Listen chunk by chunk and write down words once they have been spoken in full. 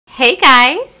Hey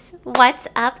guys, what's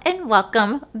up and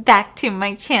welcome back to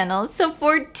my channel. So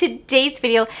for today's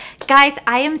video, guys,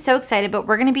 I am so excited, but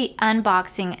we're going to be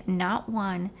unboxing not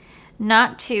one,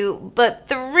 not two, but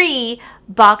three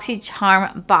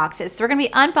Boxycharm boxes. So we're going to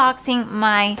be unboxing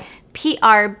my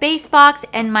PR base box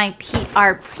and my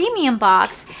PR premium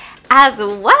box, as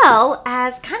well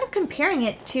as kind of comparing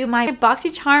it to my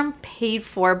Boxycharm paid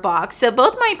for box. So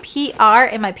both my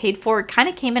PR and my paid for kind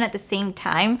of came in at the same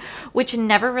time, which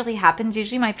never really happens.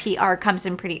 Usually my PR comes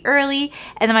in pretty early,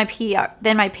 and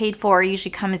then my paid for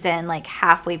usually comes in like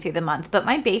halfway through the month. But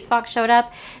my base box showed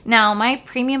up. Now my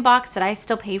premium box that I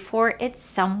still pay for, it's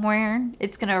somewhere.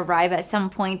 It's gonna arrive at some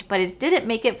point, but it didn't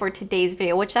make it for today's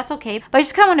video, which that's okay. But I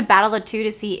just kind of want to battle the two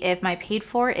to see if my paid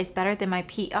for is better than my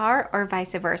PR or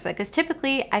vice versa. Because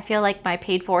typically I feel like my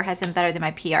paid for has been better than my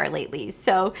PR lately.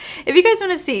 So if you guys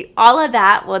want to see all of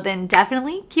that, well then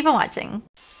definitely keep on watching.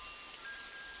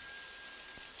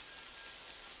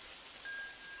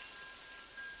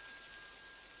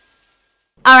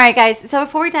 Alright guys, so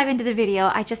before we dive into the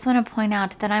video, I just want to point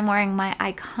out that I'm wearing my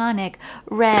iconic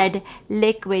red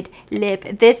liquid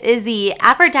lip. This is the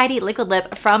Aphrodite liquid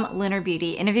lip from Lunar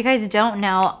Beauty. And if you guys don't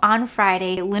know, on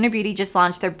Friday, Lunar Beauty just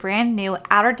launched their brand new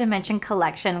Outer Dimension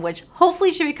collection, which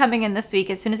hopefully should be coming in this week.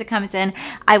 As soon as it comes in,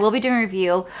 I will be doing a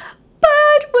review.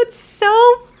 But what's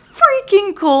so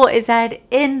freaking cool is that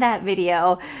in that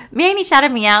video, Manny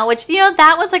shouted me out, which, you know,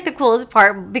 that was like the coolest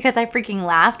part because I freaking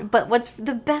laughed. But what's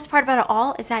the best part about it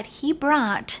all is that he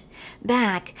brought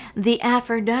back the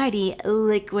Aphrodite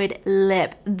liquid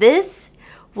lip. This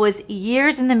was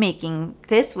years in the making.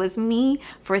 This was me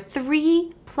for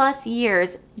 3+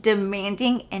 years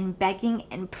demanding and begging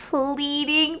and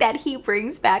pleading that he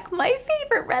brings back my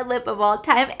favorite red lip of all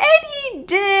time, and he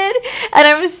did. And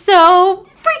I'm so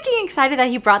freaking excited that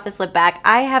he brought this lip back.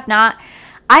 I have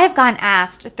gotten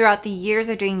asked throughout the years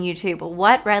of doing YouTube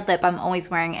what red lip I'm always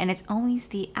wearing, and it's always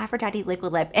the Aphrodite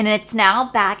liquid lip, and it's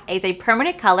now back as a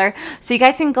permanent color, so you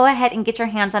guys can go ahead and get your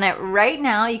hands on it right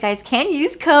now. You guys can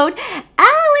use code Allie.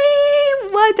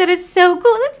 What? That is so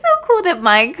cool. That's so cool that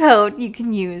my code you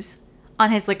can use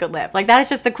on his liquid lip. Like, that is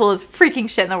just the coolest freaking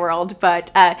shit in the world.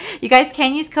 But you guys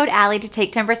can use code Allie to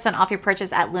take 10% off your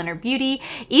purchase at Lunar Beauty.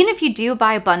 Even if you do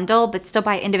buy a bundle but still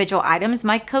buy individual items,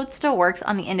 my code still works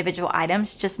on the individual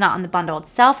items, just not on the bundle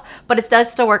itself, but it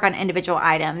does still work on individual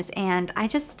items. And I'm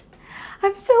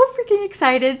so freaking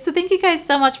excited. So thank you guys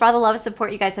so much for all the love and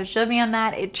support you guys have showed me on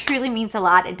that. It truly means a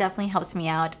lot. It definitely helps me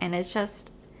out, and that's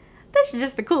just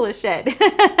the coolest shit.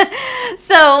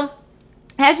 So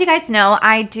as you guys know,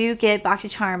 I do get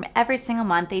Boxycharm every single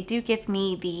month. They do give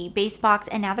me the base box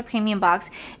and now the premium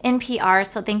box in PR.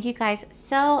 So thank you guys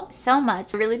so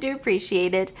much. I really do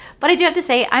appreciate it. But I do have to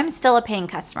say, I'm still a paying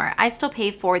customer. I still pay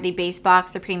for the base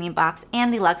box, the premium box,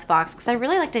 and the luxe box because I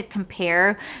really like to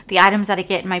compare the items that I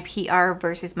get in my PR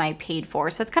versus my paid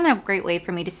for. So it's kind of a great way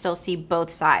for me to still see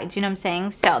both sides. You know what I'm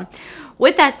saying? So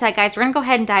with that said, guys, we're going to go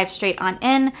ahead and dive straight on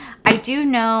in. I do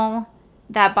know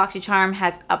that Boxycharm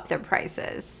has upped their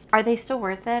prices. Are they still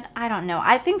worth it? I don't know.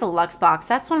 I think the luxe box,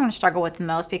 that's what I'm gonna struggle with the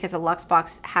most because the luxe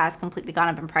box has completely gone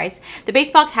up in price. The base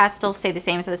box has still stayed the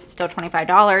same, so this is still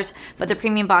 $25, but the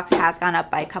premium box has gone up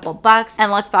by a couple bucks,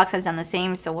 and luxe box has done the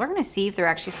same. So we're gonna see if they're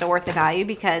actually still worth the value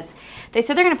because they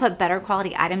said they're gonna put better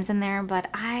quality items in there, but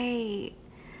I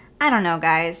don't know,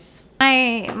 guys.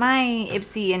 My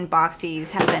Ipsy and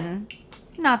Boxies have been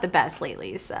not the best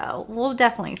lately, so we'll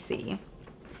definitely see.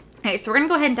 Okay, so we're going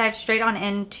to go ahead and dive straight on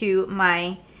into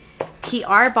my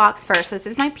PR box first. This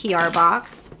is my PR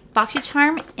box.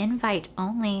 Boxycharm invite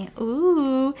only.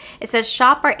 Ooh. It says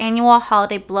shop our annual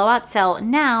holiday blowout sale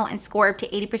now and score up to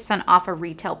 80% off a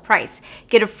retail price.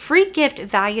 Get a free gift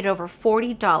valued over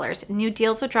 $40. New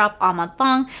deals will drop all month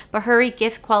long, but hurry,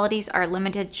 gift qualities are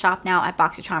limited. Shop now at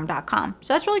boxycharm.com.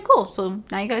 So that's really cool. So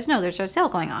now you guys know there's a sale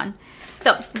going on.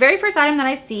 So the very first item that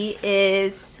I see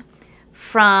is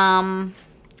from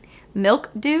Milk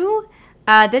Dew.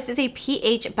 This is a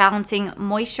pH balancing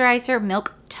moisturizer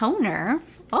milk toner.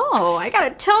 Oh, I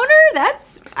got a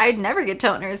toner? I'd never get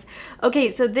toners. Okay,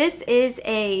 so this is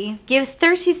a give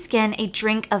thirsty skin a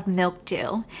drink of Milk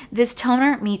Dew. This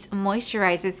toner meets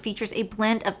moisturizes, features a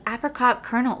blend of apricot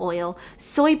kernel oil,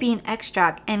 soybean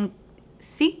extract, and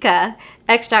Cica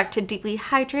extract to deeply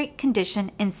hydrate,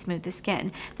 condition, and smooth the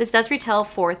skin. This does retail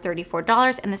for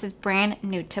 $34, and this is brand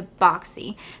new to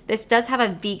Boxy. This does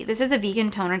have this is a vegan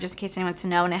toner, just in case anyone wants to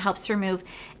know, and it helps to remove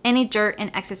any dirt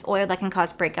and excess oil that can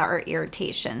cause breakout or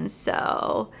irritation.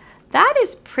 So that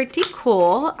is pretty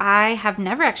cool. I have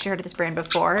never actually heard of this brand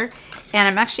before, and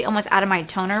I'm actually almost out of my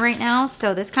toner right now,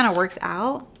 so this kind of works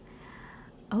out.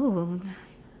 Oh.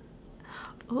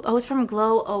 Oh, it's from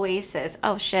Glow Oasis.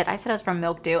 Oh shit, I said it was from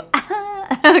Milk Dew.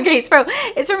 Okay,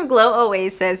 it's from Glow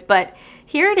Oasis, but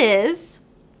here it is.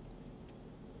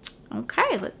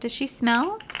 Okay, look, does she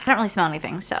smell? I don't really smell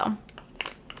anything, so.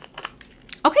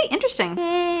 Okay, interesting.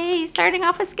 Yay, starting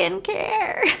off with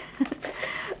skincare.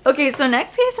 Okay, so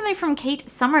next we have something from Kate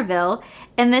Somerville,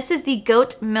 and this is the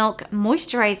Goat Milk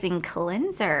Moisturizing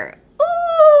Cleanser.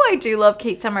 Ooh, I do love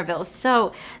Kate Somerville.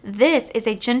 So this is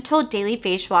a gentle daily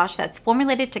face wash that's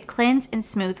formulated to cleanse and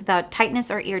smooth without tightness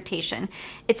or irritation.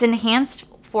 It's enhanced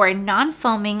for a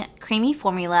non-foaming, creamy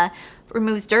formula,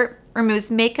 removes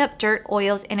makeup, dirt,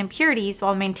 oils, and impurities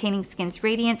while maintaining skin's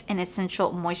radiance and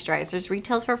essential moisturizers.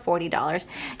 Retails for $40.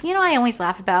 You know, I always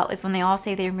laugh about is when they all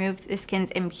say they remove the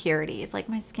skin's impurities. Like,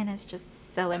 my skin is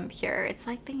just so impure. It's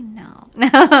like they know. No,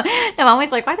 I'm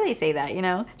always like, why do they say that, you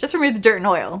know? Just remove the dirt and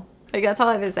oil. Like, that's all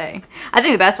I have to say. I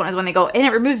think the best one is when they go, and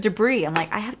it removes debris. I'm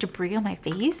like, I have debris on my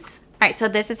face? All right, so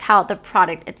this is how the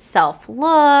product itself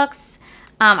looks.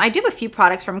 I do have a few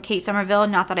products from Kate Somerville.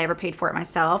 Not that I ever paid for it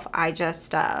myself. I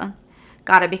just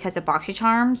got it because of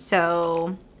Boxycharm.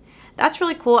 So that's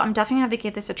really cool. I'm definitely going to have to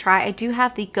give this a try. I do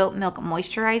have the Goat Milk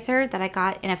Moisturizer that I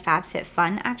got in a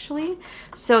FabFitFun, actually.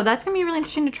 So that's going to be really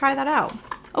interesting to try that out.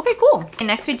 Okay, cool. And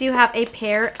next we do have a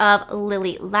pair of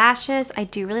Lily lashes. I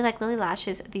do really like Lily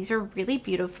lashes. These are really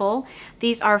beautiful.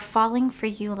 These are Falling For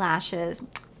You lashes.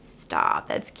 Stop,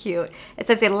 that's cute. It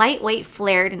says a lightweight,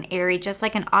 flared, and airy, just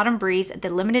like an autumn breeze. The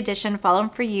limited edition Falling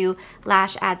For You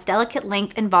lash adds delicate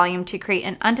length and volume to create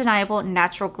an undeniable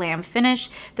natural glam finish.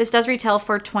 This does retail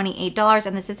for $28,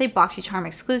 and this is a Boxycharm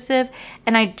exclusive.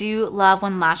 And I do love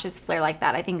when lashes flare like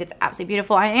that. I think it's absolutely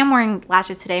beautiful. I am wearing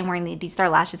lashes today. I'm wearing the D-Star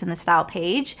lashes in the style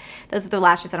page. Those are the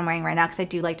lashes that I'm wearing right now because I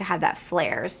do like to have that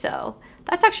flare. So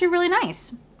that's actually really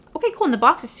nice. Okay, cool, and the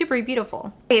box is super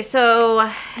beautiful. Okay, so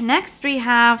next we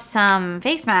have some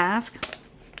face mask.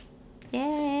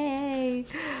 Yay!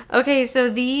 Okay, so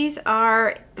these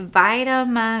are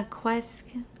Vitamin,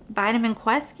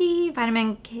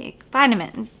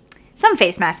 some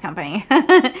face mask company.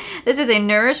 This is a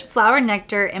Nourish Flower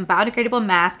Nectar and biodegradable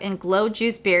mask and Glow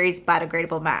Juice Berries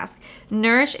biodegradable mask.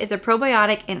 Nourish is a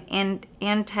probiotic and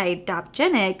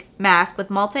antidopgenic mask with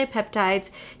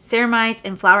multi-peptides, ceramides,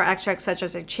 and flower extracts such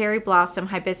as a cherry blossom,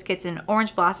 hibiscus, and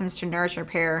orange blossoms to nourish and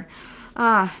repair.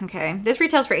 Okay. This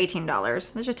retails for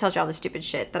 $18. This just tells you all the stupid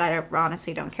shit that I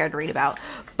honestly don't care to read about.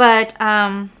 But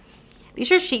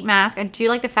these are sheet masks. I do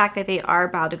like the fact that they are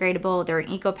biodegradable. They're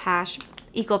an eco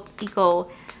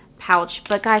pouch,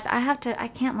 but guys, I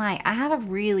can't lie, I have a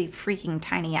really freaking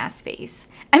tiny ass face.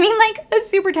 I mean, like a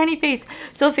super tiny face,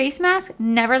 so face masks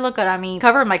never look good on me.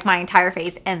 Cover like my entire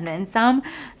face and then some.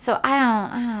 So I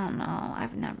don't know,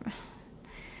 I've never.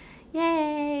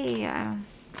 Yay.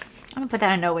 I'm gonna put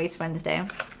that on No Waste Wednesday.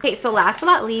 Okay, so last but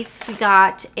not least, we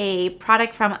got a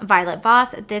product from Violet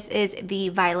Voss. This is the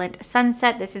Violent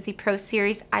Sunset. This is the Pro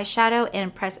Series eyeshadow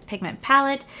and pressed pigment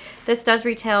palette. This does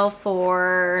retail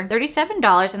for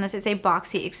 $37, and this is a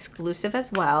Boxy exclusive as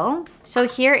well. So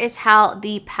here is how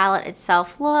the palette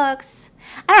itself looks.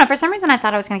 I don't know, for some reason I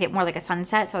thought I was going to get more like a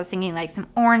sunset, so I was thinking like some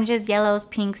oranges, yellows,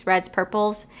 pinks, reds,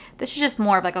 purples. This is just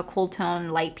more of like a cool tone,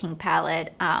 light pink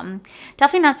palette.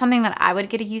 Definitely not something that I would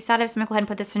get a use out of, so I'm going to go ahead and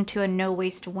put this into a No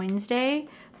Waste Wednesday.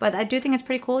 But I do think it's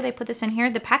pretty cool they put this in here.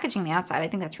 The packaging on the outside, I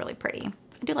think that's really pretty.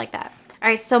 I do like that. All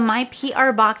right, so my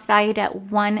PR box valued at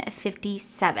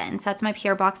 $157. So that's my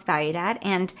PR box valued at,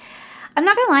 and I'm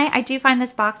not gonna lie, I do find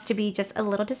this box to be just a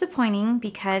little disappointing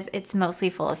because it's mostly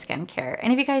full of skincare.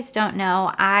 And if you guys don't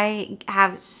know, I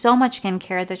have so much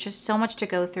skincare. There's just so much to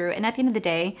go through. And at the end of the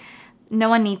day, no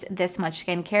one needs this much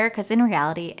skincare because in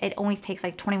reality, it always takes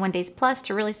like 21 days plus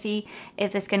to really see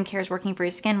if the skincare is working for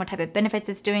your skin, what type of benefits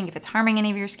it's doing, if it's harming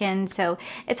any of your skin. So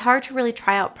it's hard to really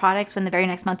try out products when the very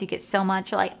next month you get so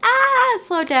much, you're like,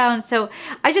 slow down. So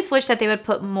I just wish that they would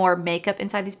put more makeup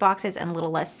inside these boxes and a little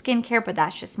less skincare, but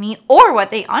that's just me. Or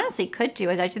what they honestly could do,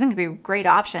 is I think it'd be a great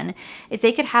option, is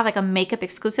they could have like a makeup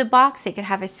exclusive box, they could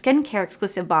have a skincare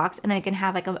exclusive box, and then they can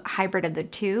have like a hybrid of the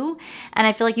two. And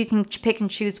I feel like you can pick and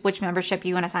choose which membership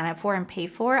you want to sign up for and pay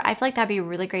for. I feel like that'd be a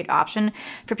really great option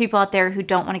for people out there who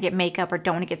don't want to get makeup or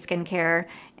don't want to get skincare.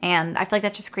 And I feel like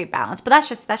that's just great balance. But that's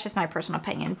just my personal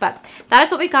opinion. But that is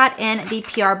what we got in the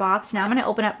PR box. Now I'm going to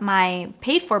open up my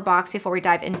paid for box before we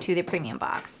dive into the premium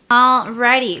box.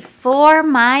 Alrighty, for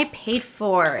my paid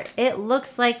for, it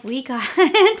looks like we got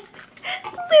literally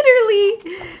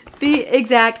the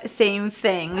exact same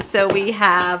thing. So we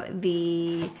have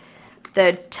the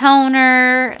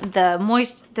toner,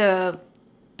 the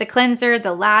cleanser,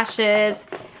 the lashes,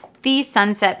 the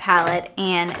sunset palette,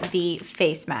 and the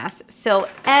face mask. So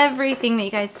everything that you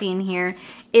guys see in here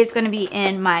is going to be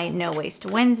in my No Waste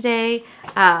Wednesday.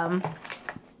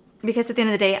 Because at the end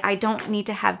of the day, I don't need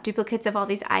to have duplicates of all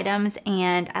these items,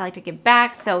 and I like to give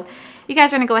back. So you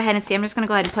guys are going to go ahead and see. I'm just going to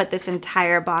go ahead and put this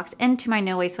entire box into my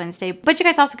No Waste Wednesday. But you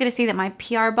guys also get to see that my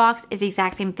PR box is the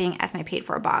exact same thing as my paid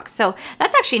for box. So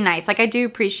that's actually nice. Like, I do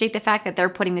appreciate the fact that they're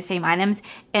putting the same items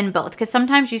in both, because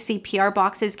sometimes you see PR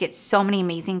boxes get so many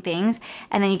amazing things,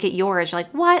 and then you get yours. You're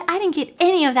like, what? I didn't get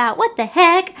any of that. What the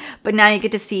heck? But now you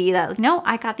get to see that, no,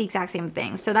 I got the exact same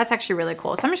thing. So that's actually really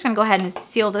cool. So I'm just going to go ahead and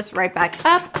seal this right back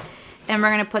up. And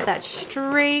we're going to put that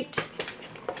straight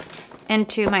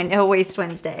into my No Waste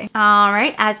Wednesday. All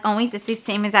right, as always, it's the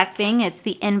same exact thing. It's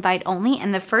the invite only.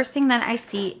 And the first thing that I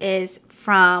see is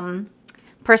from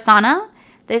Persona.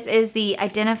 This is the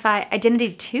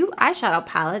Identity 2 eyeshadow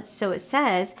palette. So it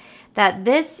says that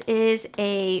this is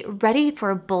a ready for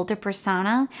a bolder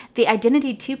persona. The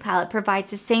Identity 2 palette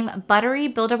provides the same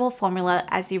buttery buildable formula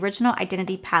as the original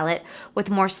Identity palette with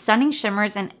more stunning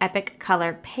shimmers and epic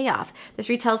color payoff. This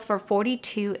retails for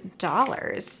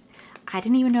 $42. I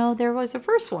didn't even know there was a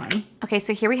first one. Okay,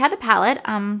 so here we have the palette.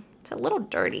 It's a little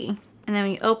dirty. And then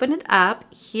when you open it up,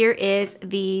 here is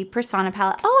the Persona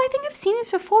palette. Oh, I think I've seen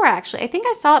this before, actually. I think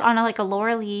I saw it on like a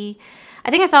Laura Lee. I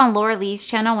think I saw on Laura Lee's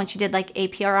channel when she did like a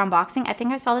PR unboxing. I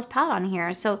think I saw this palette on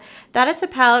here. So that is the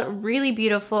palette. Really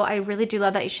beautiful. I really do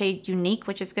love that shade Unique,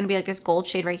 which is going to be like this gold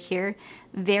shade right here.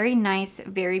 Very nice.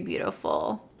 Very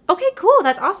beautiful. Okay, cool.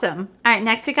 That's awesome. All right,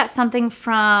 next we got something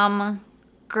from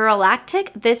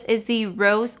Galactic. This is the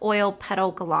Rose Oil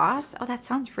Petal Gloss. Oh, that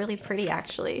sounds really pretty,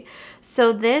 actually.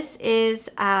 So this is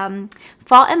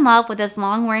fall in love with this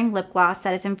long-wearing lip gloss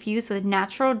that is infused with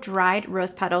natural dried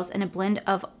rose petals and a blend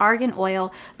of argan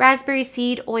oil, raspberry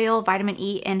seed oil, vitamin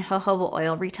E, and jojoba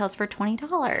oil. Retails for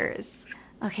 $20.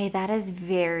 Okay, that is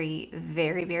very,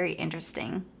 very, very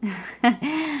interesting.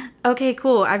 Okay,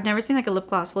 cool. I've never seen like a lip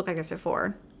gloss look like this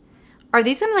before. Are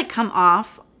these gonna like come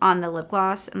off on the lip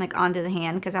gloss and like onto the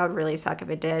hand? Because that would really suck if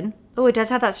it did. Oh, it does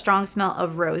have that strong smell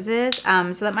of roses.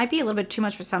 So that might be a little bit too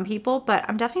much for some people, but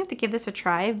I'm definitely have to give this a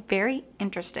try. Very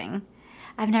interesting.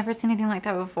 I've never seen anything like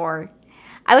that before.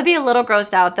 I would be a little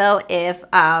grossed out though if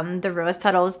the rose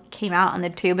petals came out on the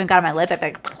tube and got on my lip. I'd be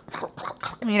like,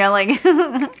 you know, like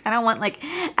I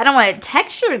don't want a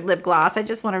textured lip gloss. I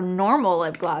just want a normal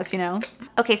lip gloss, you know.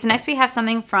 Okay, so next we have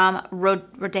something from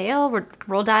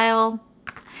Rodale.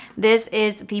 This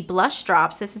is the blush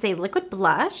drops. This is a liquid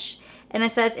blush, and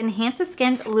it says enhance the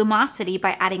skin's lumosity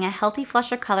by adding a healthy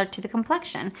flush of color to the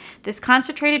complexion. This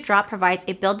concentrated drop provides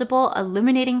a buildable,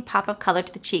 illuminating pop of color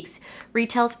to the cheeks.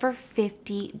 Retails for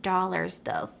 $50.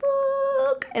 The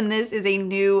fuck? And this is a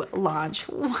new launch.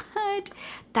 What?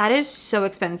 That is so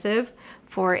expensive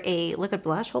for a liquid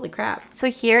blush. Holy crap.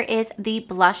 So here is the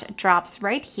blush drops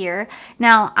right here.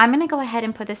 Now I'm going to go ahead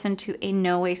and put this into a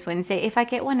No Waste Wednesday. If I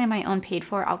get one in my own paid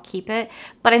for, I'll keep it.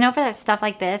 But I know for that stuff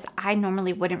like this, I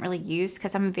normally wouldn't really use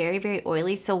because I'm very, very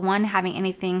oily. So one, having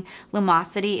anything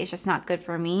lumosity is just not good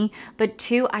for me. But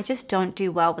two, I just don't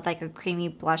do well with like a creamy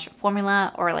blush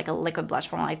formula or like a liquid blush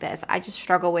formula like this. I just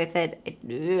struggle with it.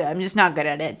 I'm just not good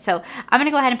at it. So I'm going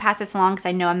to go ahead and pass this along because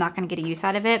I know I'm not going to get a use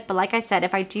out of it. But like I said,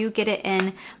 if I do get it in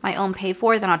my own pay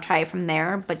for, then I'll try it from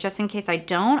there. But just in case I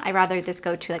don't, I'd rather this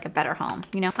go to like a better home,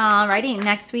 you know. Alrighty,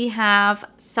 next we have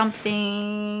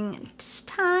something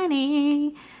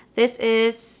tiny. This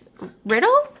is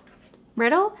Riddle.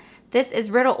 This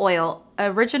is Riddle Oil,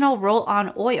 original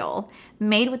roll-on oil.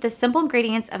 Made with the simple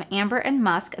ingredients of amber and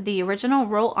musk, the original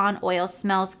roll-on oil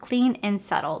smells clean and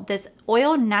subtle. This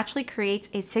oil naturally creates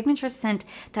a signature scent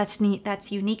that's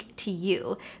unique to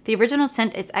you. The original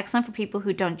scent is excellent for people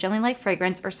who don't generally like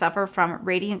fragrance or suffer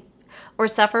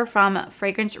from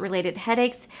fragrance-related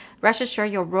headaches. Rest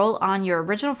assured you'll roll on your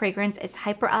original fragrance. It's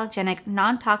hypoallergenic,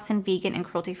 non-toxin, vegan, and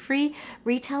cruelty-free.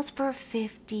 Retails for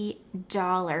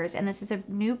 $50. And this is a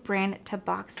new brand to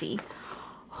Boxy.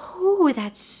 Oh,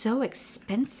 that's so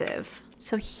expensive.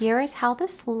 So here is how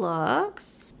this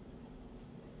looks.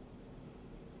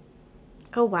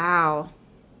 Oh, wow.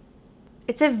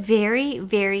 It's a very,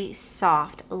 very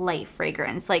soft, light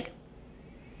fragrance. Like,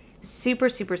 super,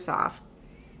 super soft.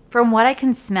 From what I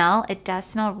can smell, it does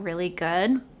smell really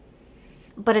good,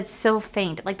 but it's so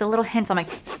faint. Like the little hints, I'm like,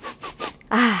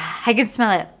 I can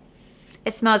smell it.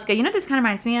 It smells good. You know what this kind of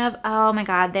reminds me of? Oh my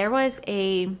God, there was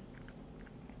a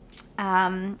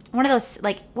one of those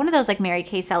like Mary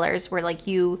Kay sellers where like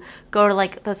you go to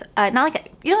like those not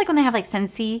like, you know, like when they have like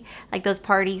Scentsy, like those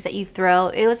parties that you throw.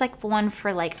 It was like one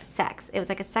for like sex. It was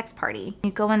like a sex party.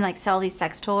 You go and like sell these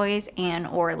sex toys and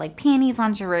or like panties,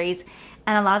 lingeries,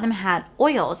 and a lot of them had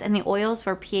oils, and the oils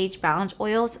were pH balanced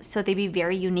oils, so they'd be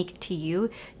very unique to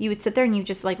you. You would sit there and you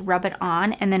just like rub it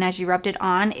on, and then as you rubbed it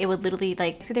on, it would literally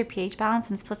like, so they're pH balanced,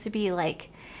 and it's supposed to be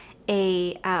like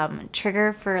a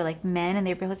trigger for like men, and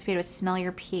they're supposed to be able to smell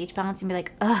your pH balance and be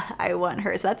like, ugh, I want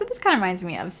her. So that's what this kind of reminds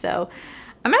me of. So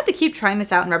I'm gonna have to keep trying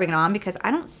this out and rubbing it on because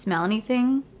I don't smell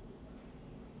anything.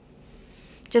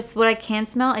 Just what I can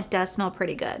smell, it does smell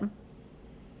pretty good.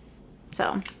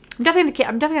 So I'm definitely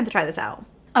gonna have to try this out.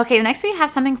 Okay, next we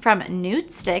have something from Nude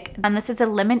Stick. This is a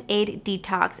Lemonade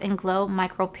Detox and Glow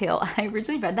Micro Peel. I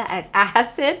originally read that as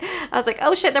acid. I was like,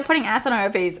 oh shit, they're putting acid on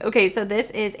our face. Okay, so this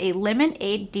is a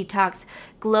Lemonade Detox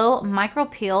Glow Micro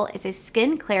Peel. It's a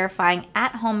skin clarifying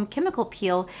at-home chemical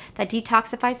peel that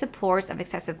detoxifies the pores of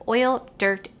excessive oil,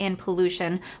 dirt, and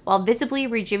pollution while visibly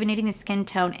rejuvenating the skin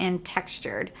tone and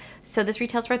textured. So this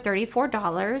retails for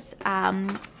 $34.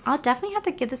 I'll definitely have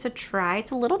to give this a try. It's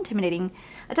a little intimidating.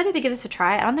 I definitely have to give this a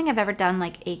try. I don't think I've ever done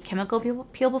like a chemical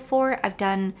peel before. I've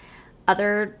done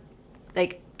other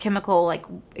like chemical like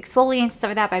exfoliants and stuff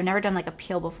like that, but I've never done like a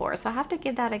peel before. So I'll have to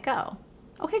give that a go.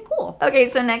 Okay, cool. Okay,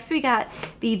 so next we got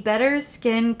the Better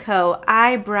Skin Co.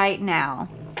 Eye Bright Now.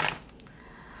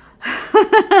 No!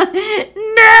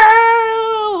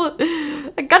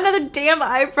 I got another damn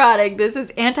eye product. This is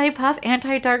Anti-Puff,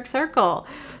 Anti-Dark Circle.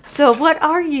 So what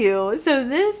are you? So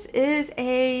this is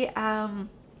a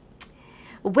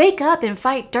wake up and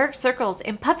fight dark circles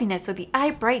and puffiness with the Eye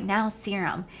Bright Now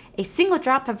serum. A single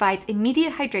drop provides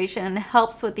immediate hydration and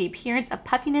helps with the appearance of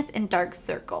puffiness and dark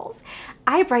circles.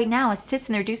 Eye Bright Now assists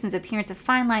in reducing the appearance of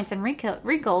fine lines and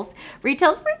wrinkles.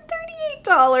 Retails for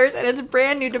 $38 and it's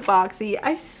brand new to Boxy.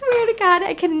 I swear to God,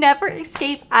 I can never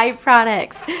escape eye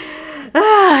products.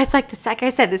 It's like like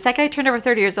I said, the second I turned over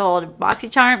 30 years old,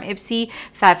 Boxycharm, Ipsy,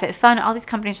 FabFitFun, all these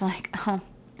companies are like, oh,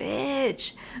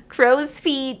 bitch, crow's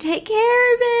feet, take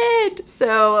care of it.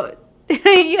 So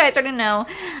you guys already know,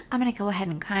 I'm gonna go ahead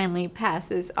and kindly pass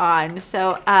this on.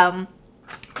 So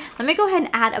let me go ahead and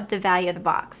add up the value of the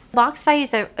box. The box value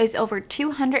is over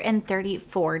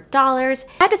 $234.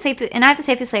 I have to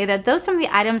safely say that though some of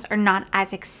the items are not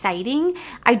as exciting,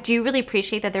 I do really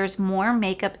appreciate that there's more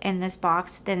makeup in this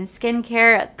box than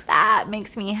skincare. That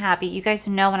makes me happy. You guys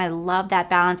know, and I love that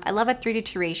balance. I love a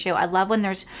 3:2 ratio. I love when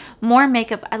there's more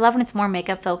makeup. I love when it's more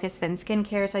makeup focused than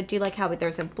skincare. So I do like how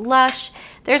there's a blush,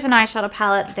 there's an eyeshadow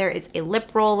palette, there is a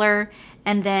lip roller,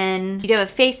 and then you do have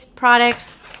a face product,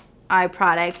 eye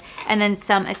product, and then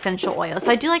some essential oil.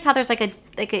 So I do like how there's like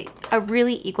a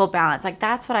really equal balance. Like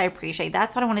that's what I appreciate.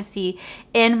 That's what I want to see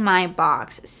in my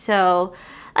box. So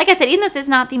like I said, even though this is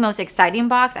not the most exciting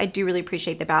box, I do really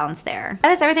appreciate the balance there.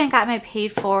 That is everything I got in my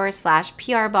paid for /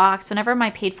 PR box. Whenever my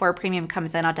paid for premium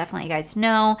comes in, I'll definitely let you guys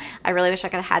know. I really wish I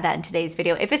could have had that in today's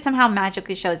video. If it somehow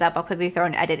magically shows up, I'll quickly throw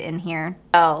an edit in here.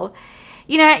 So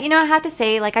you know, I have to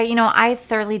say, like, I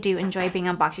thoroughly do enjoy being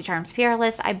on Boxycharm's PR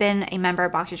list. I've been a member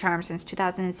of Boxycharm since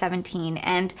 2017,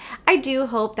 and I do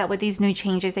hope that with these new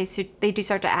changes, they do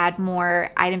start to add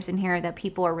more items in here that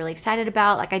people are really excited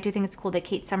about. Like, I do think it's cool that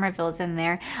Kate Somerville is in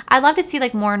there. I'd love to see,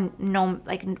 like, more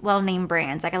well-named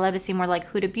brands. Like, I'd love to see more,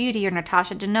 like, Huda Beauty or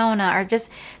Natasha Denona, or just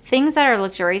things that are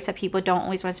luxurious that people don't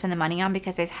always want to spend the money on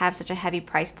because they have such a heavy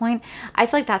price point. I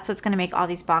feel like that's what's going to make all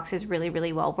these boxes really,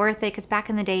 really well worth it, because back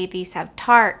in the day, they used to have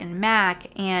Tarte and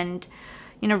MAC and,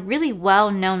 you know, really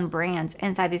well-known brands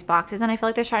inside these boxes, and I feel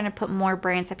like they're trying to put more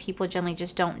brands that people generally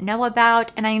just don't know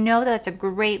about. And I know that it's a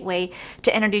great way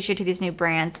to introduce you to these new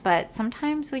brands, but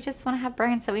sometimes we just want to have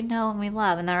brands that we know and we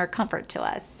love and that are a comfort to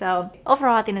us. So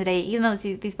overall, at the end of the day, even though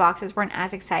these boxes weren't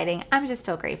as exciting, I'm just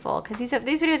still grateful because these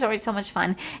videos are always so much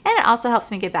fun, and it also helps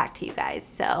me get back to you guys.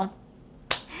 So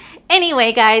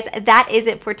anyway, guys, that is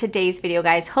it for today's video,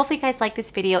 guys. Hopefully you guys like this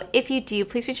video. If you do,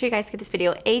 please make sure you guys give this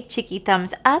video a cheeky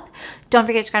thumbs up. Don't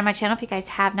forget to subscribe to my channel if you guys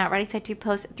have not already, because I do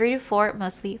post 3 to 4,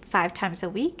 mostly 5 times a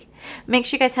week. Make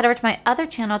sure you guys head over to my other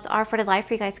channel. It's R for the Life,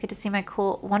 where you guys get to see my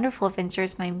cool, wonderful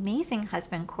adventures, my amazing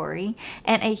husband, Corey,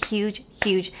 and a huge,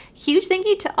 huge, huge thank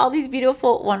you to all these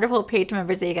beautiful, wonderful Patreon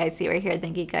members that you guys see right here.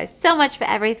 Thank you guys so much for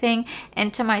everything.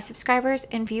 And to my subscribers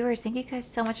and viewers, thank you guys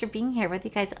so much for being here. Whether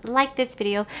you guys like this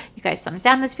video, you guys thumbs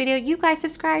down this video, you guys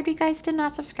subscribed, you guys did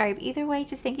not subscribe. Either way,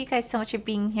 just thank you guys so much for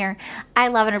being here. I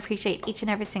love and appreciate each and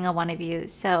every single one of you.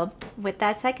 So with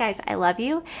that said, guys, I love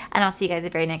you, and I'll see you guys in the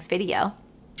very next video.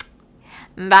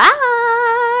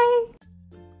 Bye.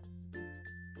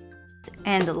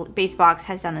 and the base box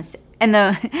has done this. And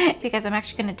the because I'm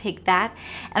actually going to take that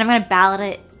and I'm going to ballot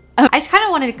it. I just kind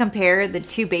of wanted to compare the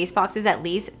two base boxes at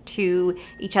least to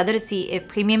each other to see if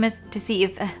premium is, to see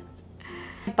if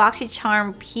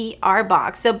Boxycharm PR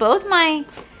box. So both my,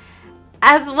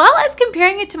 as well as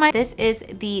comparing it to my, this is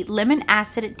the Lemon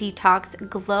Acid Detox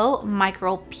Glow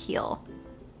Micro Peel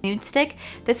Nude Stick.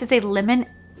 This is a lemon,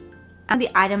 and the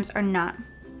items are not.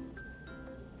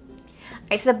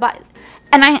 It's the,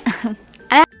 and